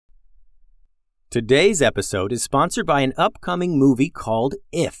Today's episode is sponsored by an upcoming movie called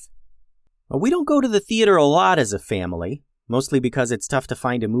If. We don't go to the theater a lot as a family, mostly because it's tough to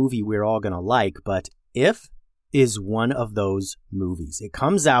find a movie we're all going to like, but If is one of those movies. It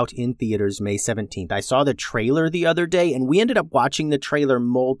comes out in theaters May 17th. I saw the trailer the other day, and we ended up watching the trailer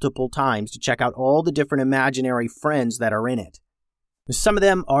multiple times to check out all the different imaginary friends that are in it. Some of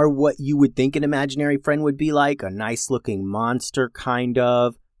them are what you would think an imaginary friend would be like, a nice-looking monster, kind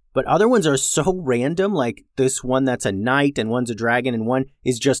of. But other ones are so random, like this one that's a knight and one's a dragon and one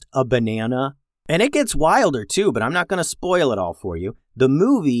is just a banana. And it gets wilder too, but I'm not going to spoil it all for you. The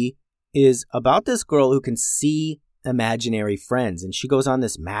movie is about this girl who can see imaginary friends, and she goes on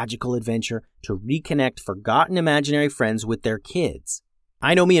this magical adventure to reconnect forgotten imaginary friends with their kids.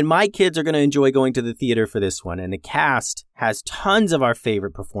 I know me and my kids are going to enjoy going to the theater for this one, and the cast has tons of our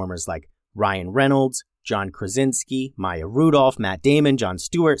favorite performers like Ryan Reynolds, John Krasinski, Maya Rudolph, Matt Damon, Jon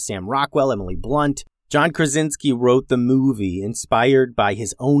Stewart, Sam Rockwell, Emily Blunt. John Krasinski wrote the movie inspired by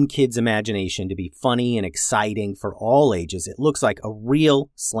his own kid's imagination to be funny and exciting for all ages. It looks like a real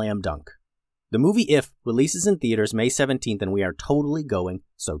slam dunk. The movie If releases in theaters May 17th, and we are totally going,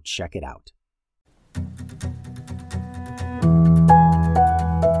 so check it out.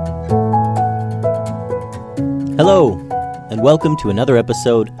 Hello, and welcome to another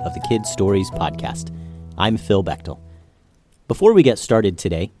episode of the Kid Stories Podcast. I'm Phil Bechtel. Before we get started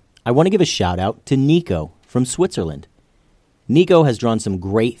today, I want to give a shout out to Nico from Switzerland. Nico has drawn some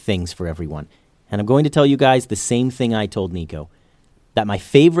great things for everyone, and I'm going to tell you guys the same thing I told Nico, that my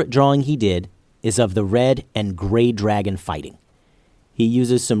favorite drawing he did is of the red and gray dragon fighting. He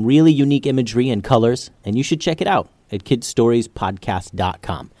uses some really unique imagery and colors, and you should check it out at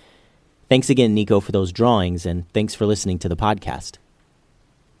kidstoriespodcast.com. Thanks again, Nico, for those drawings, and thanks for listening to the podcast.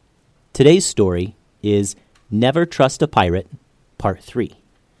 Today's story is Never Trust a Pirate, Part 3.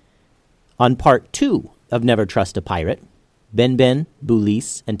 On Part 2 of Never Trust a Pirate, Ben,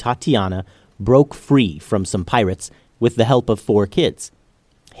 Bulis, and Tatiana broke free from some pirates with the help of 4 kids,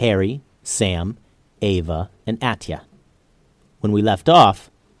 Harry, Sam, Ava, and Atya. When we left off,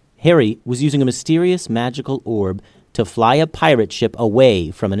 Harry was using a mysterious magical orb to fly a pirate ship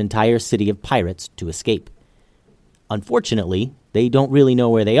away from an entire city of pirates to escape. Unfortunately, they don't really know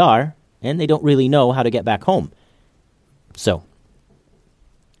where they are, and they don't really know how to get back home. So,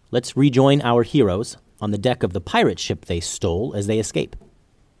 let's rejoin our heroes on the deck of the pirate ship they stole as they escape.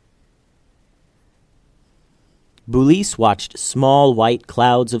 Bulis watched small white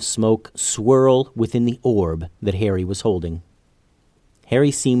clouds of smoke swirl within the orb that Harry was holding.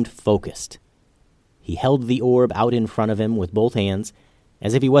 Harry seemed focused. He held the orb out in front of him with both hands,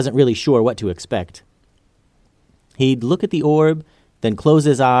 as if he wasn't really sure what to expect. He'd look at the orb, then close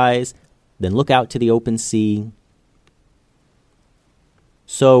his eyes, then look out to the open sea.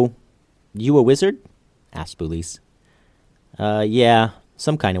 "So, you a wizard?" asked Bulis. Yeah,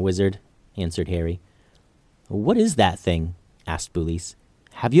 some kind of wizard," answered Harry. "What is that thing?" asked Bulis.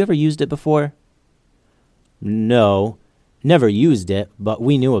 "Have you ever used it before?" "No, never used it, but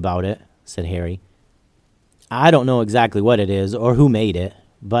we knew about it," said Harry. "I don't know exactly what it is or who made it,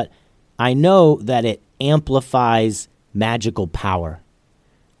 but I know that it amplifies magical power.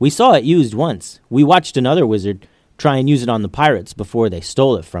 We saw it used once. We watched another wizard try and use it on the pirates before they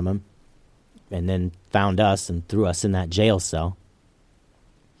stole it from him, and then found us and threw us in that jail cell."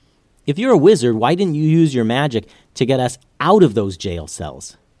 "If you're a wizard, why didn't you use your magic to get us out of those jail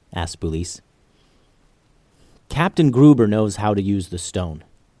cells?" asked Bulis. "Captain Gruber knows how to use the stone,"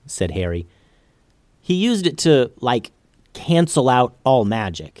 said Harry. "He used it to, cancel out all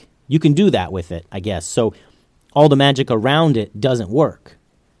magic. You can do that with it, I guess, so all the magic around it doesn't work.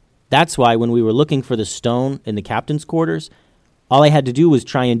 That's why when we were looking for the stone in the captain's quarters, all I had to do was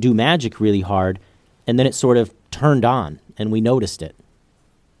try and do magic really hard, and then it sort of turned on, and we noticed it."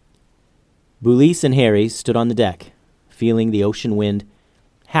 Bulis and Harry stood on the deck, feeling the ocean wind,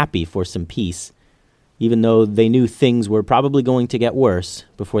 happy for some peace, even though they knew things were probably going to get worse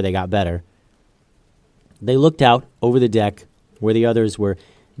before they got better. They looked out over the deck where the others were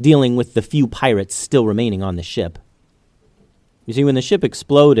dealing with the few pirates still remaining on the ship. You see, when the ship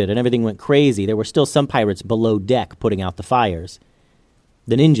exploded and everything went crazy, there were still some pirates below deck putting out the fires.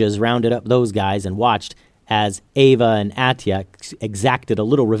 The ninjas rounded up those guys and watched as Ava and Atya exacted a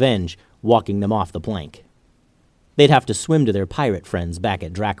little revenge, walking them off the plank. They'd have to swim to their pirate friends back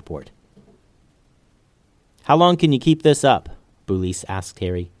at Drakport. "How long can you keep this up?" Bulis asked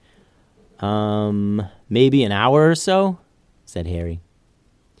Harry. Maybe an hour or so," said Harry.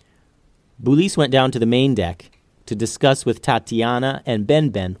 Bulis went down to the main deck to discuss with Tatiana and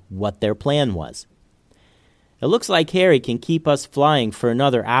Ben what their plan was. "It looks like Harry can keep us flying for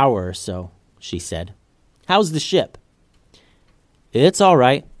another hour or so," she said. "How's the ship?" "It's all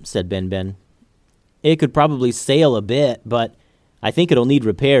right," said Ben. "It could probably sail a bit, but I think it'll need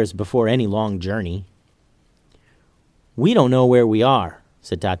repairs before any long journey." "We don't know where we are,"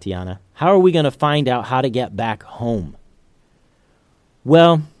 said Tatiana. "How are we going to find out how to get back home?"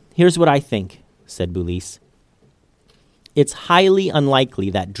 "Well, here's what I think," said Bulis. "It's highly unlikely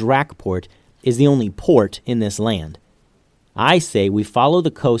that Drakport is the only port in this land. I say we follow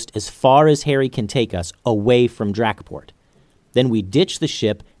the coast as far as Harry can take us away from Drakport. Then we ditch the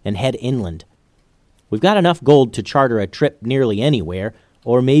ship and head inland. We've got enough gold to charter a trip nearly anywhere,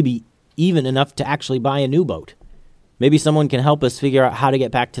 or maybe even enough to actually buy a new boat. Maybe someone can help us figure out how to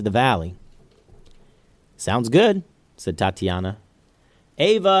get back to the valley." "Sounds good," said Tatiana.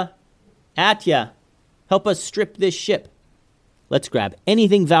 "Ava, Atya, help us strip this ship. Let's grab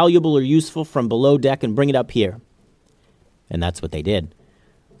anything valuable or useful from below deck and bring it up here." And that's what they did.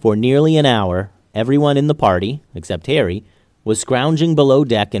 For nearly an hour, everyone in the party, except Harry, was scrounging below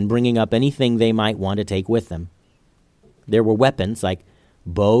deck and bringing up anything they might want to take with them. There were weapons like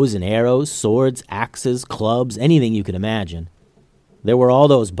bows and arrows, swords, axes, clubs, anything you could imagine. There were all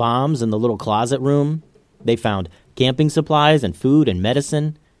those bombs in the little closet room. They found camping supplies and food and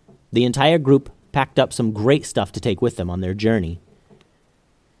medicine. The entire group packed up some great stuff to take with them on their journey.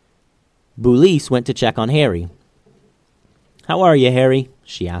 Bulis went to check on Harry. "How are you, Harry?"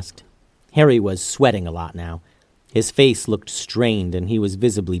 she asked. Harry was sweating a lot now. His face looked strained, and he was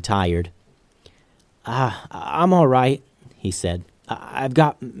visibly tired. I'm all right," he said. "I've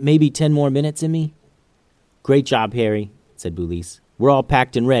got maybe 10 more minutes in me." "Great job, Harry," said Bulis. "We're all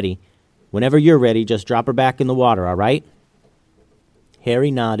packed and ready. Whenever you're ready, just drop her back in the water, all right?"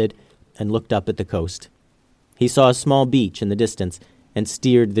 Harry nodded and looked up at the coast. He saw a small beach in the distance and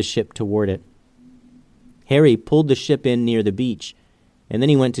steered the ship toward it. Harry pulled the ship in near the beach, and then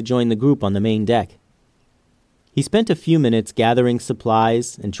he went to join the group on the main deck. He spent a few minutes gathering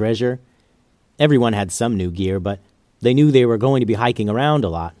supplies and treasure. Everyone had some new gear, but they knew they were going to be hiking around a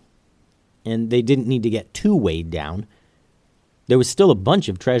lot, and they didn't need to get too weighed down. There was still a bunch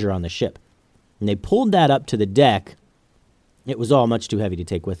of treasure on the ship, and they pulled that up to the deck. It was all much too heavy to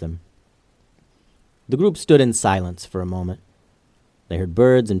take with them. The group stood in silence for a moment. They heard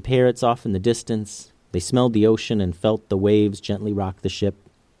birds and parrots off in the distance. They smelled the ocean and felt the waves gently rock the ship.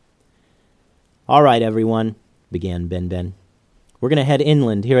 "All right, everyone," began Ben. "We're going to head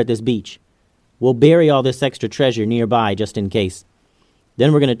inland here at this beach. We'll bury all this extra treasure nearby just in case.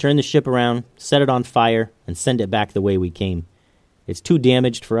 Then we're going to turn the ship around, set it on fire, and send it back the way we came. It's too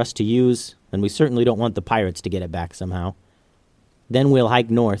damaged for us to use, and we certainly don't want the pirates to get it back somehow. Then we'll hike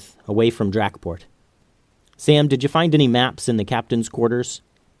north, away from Drakport. Sam, did you find any maps in the captain's quarters?"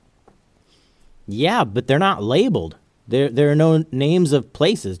 "Yeah, but they're not labeled. There are no names of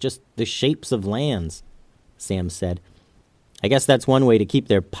places, just the shapes of lands," Sam said. "I guess that's one way to keep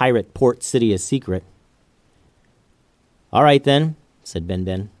their pirate port city a secret." "All right, then," said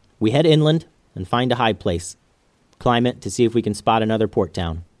Ben. "We head inland and find a high place. Climb it to see if we can spot another port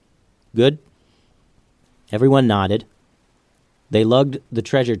town. Good?" Everyone nodded. They lugged the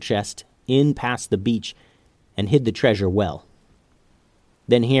treasure chest in past the beach and hid the treasure well.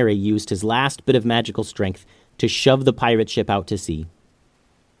 Then Harry used his last bit of magical strength to shove the pirate ship out to sea.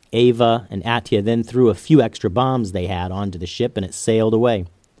 Ava and Atya then threw a few extra bombs they had onto the ship, and it sailed away.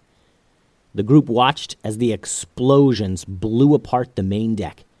 The group watched as the explosions blew apart the main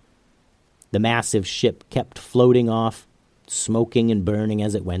deck. The massive ship kept floating off, smoking and burning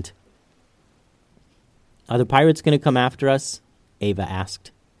as it went. "Are the pirates going to come after us?" Ava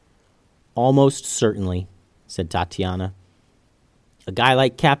asked. "Almost certainly," said Tatiana. "A guy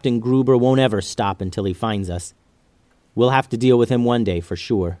like Captain Gruber won't ever stop until he finds us. We'll have to deal with him one day for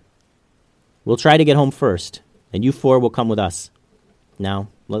sure. We'll try to get home first, and you four will come with us. Now,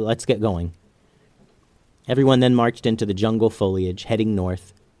 let's get going." Everyone then marched into the jungle foliage, heading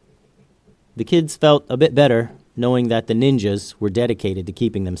north. The kids felt a bit better, knowing that the ninjas were dedicated to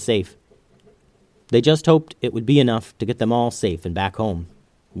keeping them safe. They just hoped it would be enough to get them all safe and back home,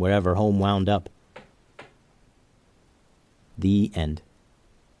 wherever home wound up. The end.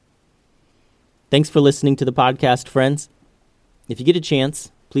 Thanks for listening to the podcast, friends. If you get a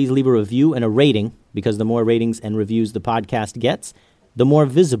chance, please leave a review and a rating, because the more ratings and reviews the podcast gets, the more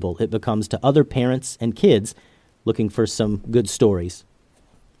visible it becomes to other parents and kids looking for some good stories.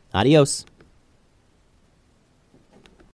 Adios.